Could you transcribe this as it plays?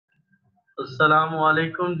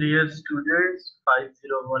अस्सलामुअलैकुम dear students,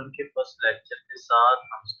 501 के first lecture के साथ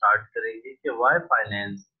हम स्टार्ट करेंगे कि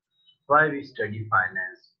why we study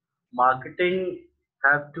finance. Marketing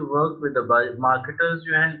have to work with the marketers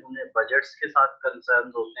जो हैं उन्हें बजट्स के साथ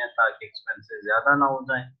कंसर्न होते हैं ताकि एक्सपेंसेस ज्यादा ना हो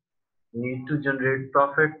जाएं। Need to generate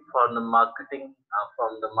profit for the marketing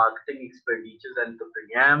from the marketing expenditures and the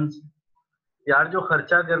premiums. यार जो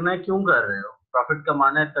खर्चा करना है क्यों कर रहे हो, प्रॉफिट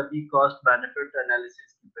कमाना है तभी कॉस्ट बेनिफिट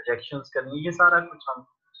एनालिसिस की प्रोजेक्शंस करनी है, ये सारा कुछ हम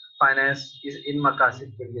फाइनेंस इन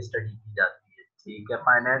मकासद के लिए स्टडी की जाती है। ठीक है,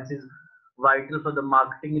 finance is vital for the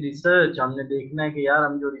marketing research. हमने देखना है कि यार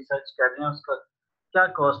हम जो रिसर्च कर रहे हैं उसका क्या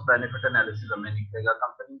कॉस्ट बेनिफिट एनालिसिस हमें निकलेगा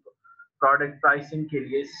कंपनी को प्रोडक्ट प्राइसिंग के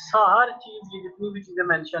लिए। हर चीज, ये जितनी भी चीजें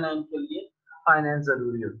मेंशन है इनके लिए फाइनेंस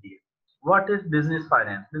जरूरी होती है। What is business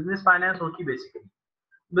finance? Business finance होती बेसिकली,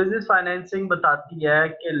 बिजनेस फाइनेंसिंग बताती है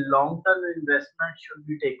कि long term investment should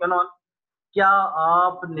be taken on. क्या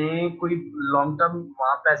आपने कोई लॉन्ग टर्म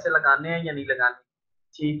वहां पैसे लगाने हैं या नहीं लगाने?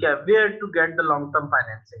 ठीक है, where to get the long term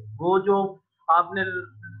financing, वो जो आपने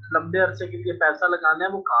लंबे अरसे के लिए पैसा लगाना है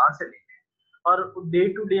वो कहाँ से लेना है, और डे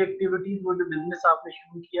टू डे एक्टिविटीज, वो जो बिजनेस आपने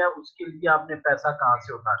शुरू किया है उसके लिए आपने पैसा कहाँ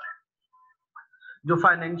से उठाना है। जो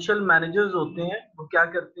फाइनेंशियल मैनेजर्स होते हैं वो क्या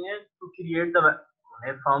करते हैं, टू क्रिएट द,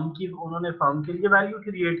 उन्होंने फर्म के लिए वैल्यू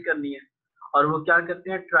क्रिएट करनी है, और वो क्या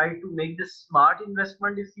करते हैं, try to make the smart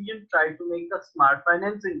investment decision, try to make the smart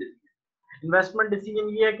financing decision. Investment decision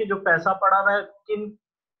ये है कि जो पैसा पड़ा हुआ है किन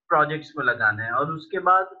प्रोजेक्ट्स में लगाना है, और उसके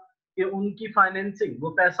बाद कि उनकी फाइनेंसिंग, वो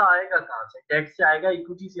पैसा आएगा कहाँ से, टैक्स से आएगा,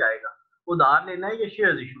 इक्विटी से आएगा, उधार लेना है या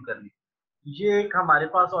शेयर इशू करनी है। ये एक हमारे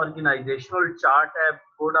पास ऑर्गेनाइजेशनल चार्ट है।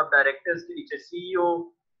 बोर्ड ऑफ डायरेक्टर्स के नीचे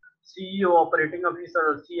सीईओ, ऑपरेटिंग ऑफिसर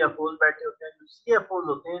और सीएफओ बैठे होते हैं। जो सीएफओ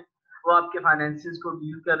होते हैं वो आपके फाइनेंसिस को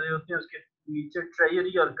डील कर रहे होते हैं। उसके नीचे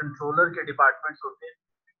ट्रेजरी और कंट्रोलर के डिपार्टमेंट्स होते हैं।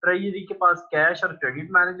 ट्रेजरी के पास कैश और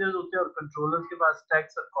क्रेडिट मैनेजर्स होते हैं, और कंट्रोलर के पास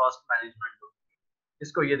टैक्स और कॉस्ट मैनेजमेंट होती है,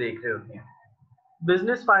 इसको ये देख रहे होते हैं।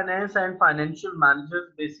 Business finance and financial managers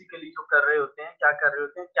basically जो कर रहे होते हैं, क्या कर रहे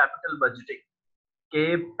होते हैं, कैपिटल बजटिंग के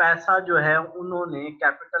पैसा जो है, उन्होंने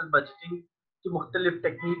कैपिटल बजटिंग की मुख्तलिफ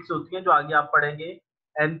टेक्निक्स होती हैं जो आगे आप पढ़ेंगे।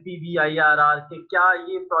 एनपीवी, आईआरआर के, क्या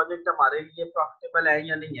ये प्रोजेक्ट हमारे लिए प्रॉफिटेबल है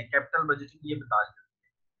या नहीं है, कैपिटल बजटिंग ये बता रही है।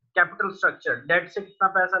 कैपिटल स्ट्रक्चर, डेट से कितना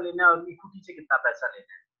पैसा लेना है और इक्विटी से कितना पैसा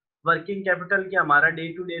लेना है। वर्किंग कैपिटल की, हमारा डे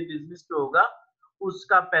टू डे बिजनेस जो होगा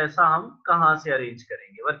उसका पैसा हम कहाँ से अरेंज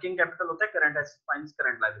करेंगे। वर्किंग कैपिटल होता है current asset minus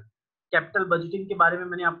current liability. Capital budgeting के बारे में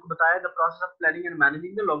मैंने आपको बताया, the process of planning and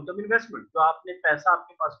managing the long term investment. जो आपने पैसा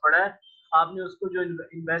आपके पास पड़ा है, आपने उसको जो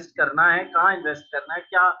इन्वेस्ट करना है, कहाँ इन्वेस्ट करना है,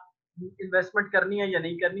 क्या इन्वेस्टमेंट करनी है या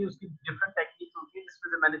नहीं करनी, उसकी डिफरेंट टेक्निक होती है,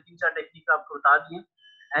 जिसमें से मैंने 3-4 टेक्निक आपको बता दी है।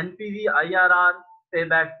 एनपीवी, आईआरआर, पे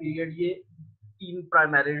बैक पीरियड, ये 3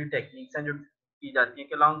 प्राइमरी टेक्निक्स हैं जो की जाती है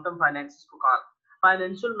कि लॉन्ग टर्म फाइनेंस को कहाँ।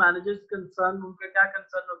 फाइनेंशियल मैनेजर्स कंसर्न, उनका क्या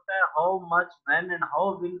कंसर्न होता है, how much, when and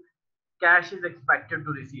how will cash is expected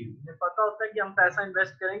to receive. इन्हें पता होता है कि हम पैसा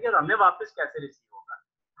इन्वेस्ट करेंगे और हमें वापस कैसे रिसीव होगा,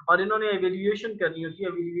 और इन्होंने एवेल्युएशन करनी होती है,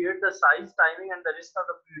 evaluate the size, timing and the risk of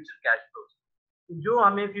the future cash flows. जो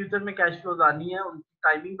हमें फ्यूचर में कैश फ्लोज आनी है उनकी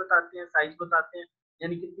टाइमिंग बताते हैं, साइज बताते हैं,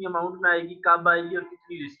 यानी कितनी अमाउंट में आएगी, कब आएगी और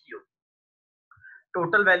कितनी रिस्की होगी।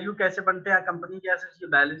 टोटल वैल्यू कैसे बनते हैं कंपनी के एसेट्स, ये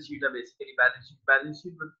बैलेंस शीट है बेसिकली। बैलेंस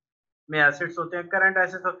शीट में एसेट्स होते हैं, करंट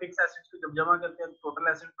एसेट्स और फिक्स एसेट्स को जब जमा करते हैं टोटल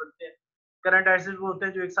एसेट्स बनते हैं। करंट एसेट्स वो होते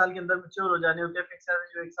हैं जो 1 साल के अंदर मैच्योर हो जाने होते हैं। फिक्स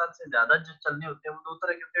एसेट्स जो 1 साल से ज्यादा जो चलने होते हैं। वो दो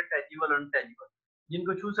तरह के होते हैं, टेंजिबल और इनटेंजिबल।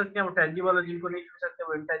 जिनको छू सकते हैं वो टेंजिबल, और जिनको नहीं छू सकते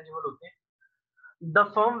वो इनटेंजिबल होते हैं। The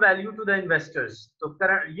firm value to the investors, तो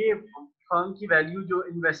करंट ये फर्म की वैल्यू जो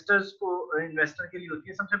इन्वेस्टर्स को, इन्वेस्टर के लिए होती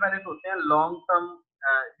है, सबसे पहले तो होते हैं लॉन्ग टर्म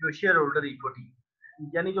जो शेयर होल्डर इक्विटी,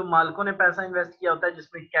 यानी जो मालिकों ने पैसा इन्वेस्ट किया होता है,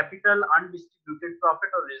 जिसमें कैपिटल, अनडिस्ट्रीब्यूटेड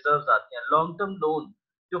प्रॉफिट और रिजर्व्स आते हैं। लॉन्ग टर्म लोन,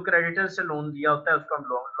 जो क्रेडिटर से लोन लिया होता है उसको हम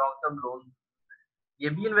लॉन्ग टर्म लोन, ये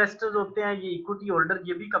भी इन्वेस्टर्स होते हैं। ये इक्विटी होल्डर,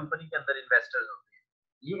 ये भी कंपनी के अंदर इन्वेस्टर्स होते हैं।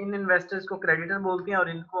 ये इन इन्वेस्टर्स को क्रेडिटर बोलते हैं और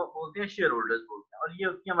इनको बोलते हैं शेयर होल्डर्स बोलते हैं। और ये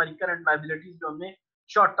होती है हमारी करंट लायबिलिटीज, जो हमने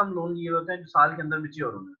शॉर्ट टर्म लोन लिए होते हैं जो साल के अंदर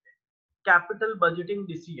मैच्योर होते हैं। Capital budgeting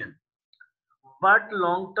decision, what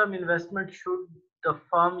long term investment should the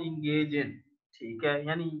firm engage in. ठीक है,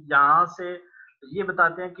 यानी यहाँ से ये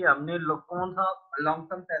बताते हैं कि हमने कौन सा लॉन्ग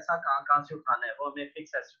टर्म पैसा कहाँ कहाँ से उठाना है, वो हमें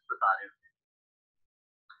फिक्स एसेट बता रहे होते हैं।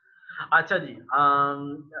 अच्छा जी,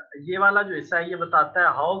 ये वाला जो हिस्सा है ये बताता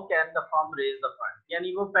है how can the firm raise the fund,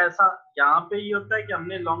 यानी वो पैसा यहाँ पे ये होता है कि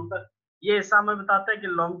हमने लॉन्ग टर्म, ये हिस्सा हमें बताता है कि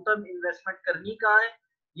लॉन्ग टर्म इन्वेस्टमेंट करनी कहाँ है।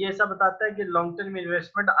 ये हिस्सा बताता है कि लॉन्ग टर्म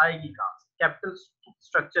इन्वेस्टमेंट आएगी कहाँ से। कैपिटल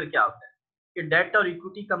स्ट्रक्चर क्या होता है कि डेट और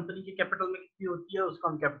इक्विटी कंपनी के कैपिटल में कितनी होती है, उसको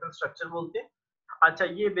हम कैपिटल स्ट्रक्चर बोलते हैं। अच्छा,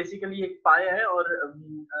 ये बेसिकली एक पाए है, और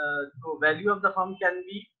जो value of the firm can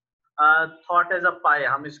be thought as a पाए,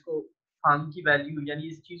 हम इसको फर्म की वैल्यू, यानी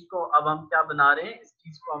इस चीज को अब हम क्या बना रहे हैं, इस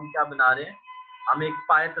चीज को हम क्या बना रहे हैं, हम एक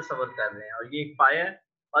पाए तस्वर कर रहे हैं और ये एक पाए है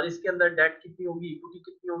और इसके अंदर डेट कितनी होगी, इक्विटी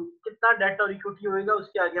कितनी होगी, कितना डेट और इक्विटी होगा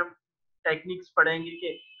उसके आगे हम टेक्निक्स पढ़ेंगे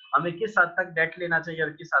कि हमें किस हद तक डेट लेना चाहिए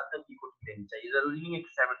और किस हद तक इक्विटी लेनी चाहिए। जरूरी नहीं है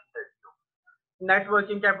कि 70-30 हो। Net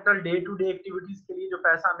working capital day to day activities के लिए जो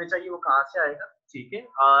पैसा हमें चाहिए वो कहाँ से आएगा, ठीक है।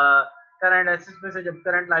 करंट एसेट्स में से जब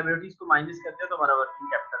करंट लाइबिलिटीज को माइनस करते हैं तो हमारा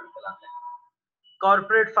वर्किंग कैपिटल निकल आता है।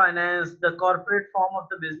 Corporate finance, the corporate form of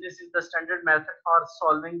the business is the standard method for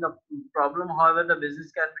solving the problem. However, the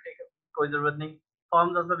business can be taken कोई जरूरत नहीं।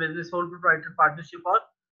 Forms of the business, sole proprietor, partnership और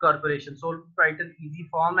corporation। Sole proprietor easy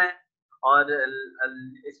form है और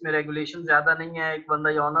इसमें regulation ज्यादा नहीं है, एक बंदा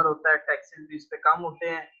ही ऑनर होता है, टैक्सेस भी इस पे कम होते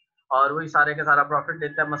हैं और वही सारे का सारा प्रॉफिट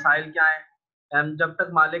देता है। मसाइल क्या है, जब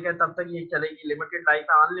तक मालिक है तब तक ये चलेगी। लिमिटेड लाइफ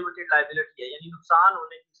है, अनलिमिटेड लाइबिलिटी है, यानी नुकसान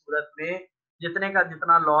होने की सूरत में जितने का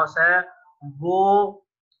जितना लॉस है वो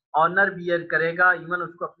ऑनर बियर करेगा, इवन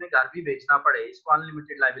उसको अपने घर भी बेचना पड़े, इसको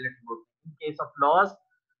अनलिमिटेड लाइबिलिटी बोलते हैं। In case of loss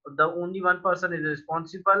the only one person is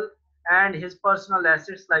responsible and his personal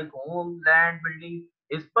assets like home land building,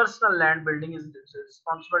 his personal land building is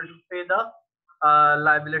responsible to पे the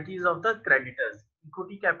liabilities of the creditors.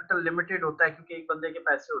 Equity capital limited होता है क्योंकि एक बंदे के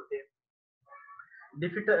पैसे होते हैं।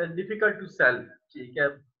 डिफिकल्ट टू सेल, ठीक है,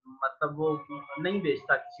 मतलब वो नहीं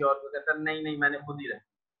बेचता किसी और को, कहता नहीं नहीं मैंने खुद ही रखा।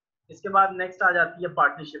 इसके बाद नेक्स्ट आ जाती है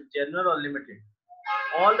पार्टनरशिप, जनरल और limited.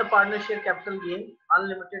 All the partner share capital gain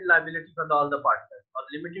unlimited liability for all the partner. और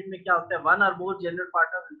लिमिटेड में क्या होता है, वन और more general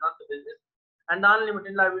partner will run the business and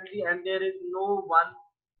unlimited liability and there is no one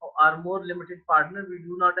और मोर limited partner, we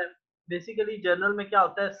do not have. Basically general में क्या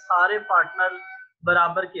होता है, सारे पार्टनर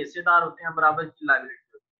बराबर के हिस्सेदार होते हैं, बराबर की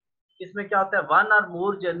लायबिलिटी। इसमें क्या होता है, वन और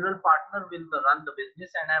more general partner will run the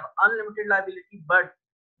business and have unlimited liability but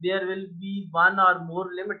there will be one or more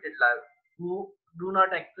limited liability who do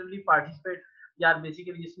not actively participate। यार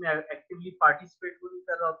बेसिकली इसमें एक्टिवली पार्टिसिपेट वो नहीं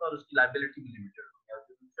कर रहा होता और उसकी लाइबिलिटी भी लिमिटेड होती है।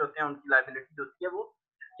 जो दूसरे होते हैं उनकी लाइबिलिटी जो होती है वो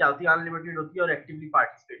क्या होती है, अनलिमिटेड होती है और एक्टिवली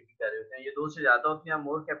पार्टिसिपेट भी कर रहे होते हैं। ये दो से ज्यादा होती है,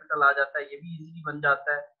 मोर कैपिटल आ जाता है, ये भी इजीली बन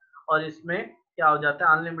जाता है। और इसमें क्या हो जाता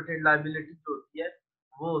है, अनलिमिटेड लाइबिलिटी जो होती है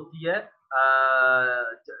वो होती है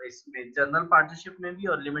इसमें जनरल पार्टनरशिप में भी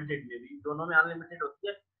और लिमिटेड में भी, दोनों में अनलिमिटेड होती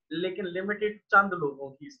है, लेकिन लिमिटेड चंद लोगों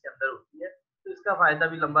की इसके अंदर होती है। तो इसका फायदा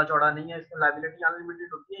भी लंबा चौड़ा नहीं है। इसमें लायबिलिटी अनलिमिटेड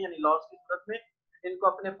होती है, यानी लॉस की सूरत में इनको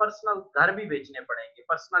अपने पर्सनल घर भी बेचने पड़ेंगे,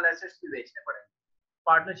 पर्सनल एसेट्स भी बेचने पड़ेंगे।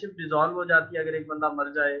 पार्टनरशिप डिसॉल्व हो जाती है अगर एक बंदा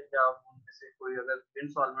मर जाए या उनमें से कोई अगर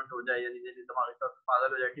इनसॉल्वेंट हो जाए, यानी जैसे दिमागी तौर पर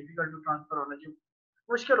पागल हो जाए। डिफिकल्ट टू ट्रांसफर ओनरशिप,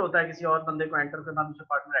 मुश्किल होता है किसी और बंदे को एंटर करना, दूसरे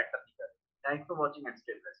पार्टनर एंटर नहीं करे। Thanks for watching and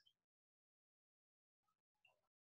stay blessed.